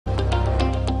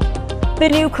The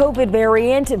new COVID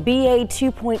variant,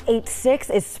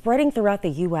 BA.2.86, is spreading throughout the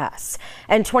U.S.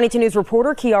 And 22 News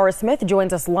reporter Kiara Smith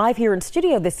joins us live here in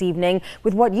studio this evening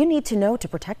with what you need to know to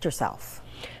protect yourself.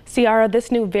 Ciara,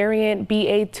 this new variant,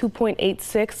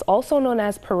 BA.2.86, also known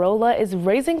as Pirola, is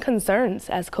raising concerns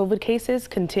as COVID cases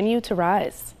continue to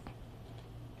rise.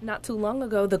 Not too long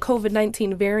ago, the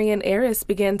COVID-19 variant Eris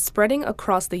began spreading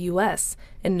across the U.S.,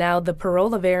 and now the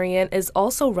Pirola variant is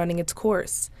also running its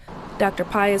course. Dr.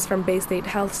 Pius from Bay State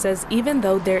Health says even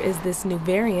though there is this new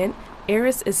variant,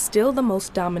 Eris is still the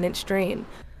most dominant strain.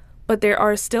 But there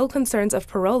are still concerns of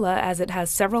Pirola as it has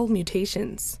several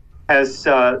mutations. Has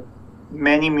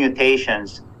many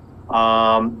mutations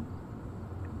that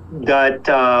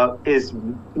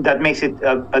makes it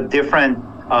a different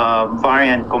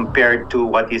variant compared to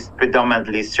what is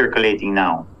predominantly circulating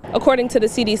now. According to the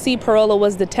CDC, Pirola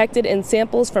was detected in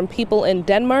samples from people in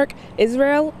Denmark,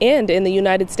 Israel, and in the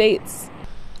United States.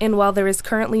 And while there is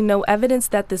currently no evidence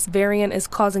that this variant is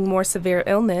causing more severe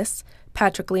illness,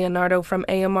 Patrick Leonardo from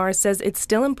AMR says it's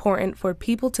still important for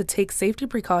people to take safety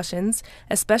precautions,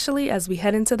 especially as we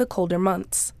head into the colder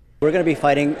months. We're going to be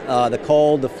fighting the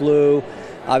cold, the flu,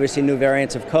 obviously new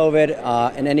variants of COVID,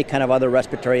 and any kind of other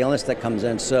respiratory illness that comes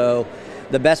in. So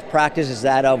the best practice is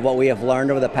that of what we have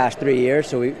learned over the past 3 years.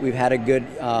 So we've had a good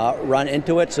run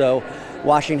into it. So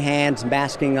washing hands,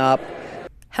 masking up.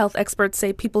 Health experts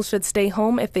say people should stay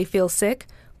home if they feel sick,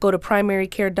 go to primary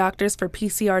care doctors for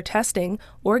PCR testing,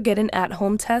 or get an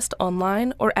at-home test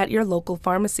online or at your local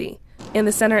pharmacy. And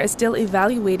the center is still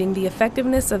evaluating the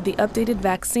effectiveness of the updated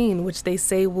vaccine, which they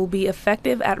say will be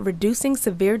effective at reducing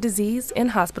severe disease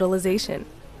and hospitalization.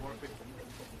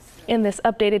 And this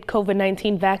updated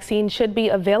COVID-19 vaccine should be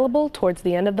available towards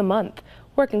the end of the month.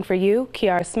 Working for you,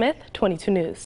 Kiara Smith, 22 News.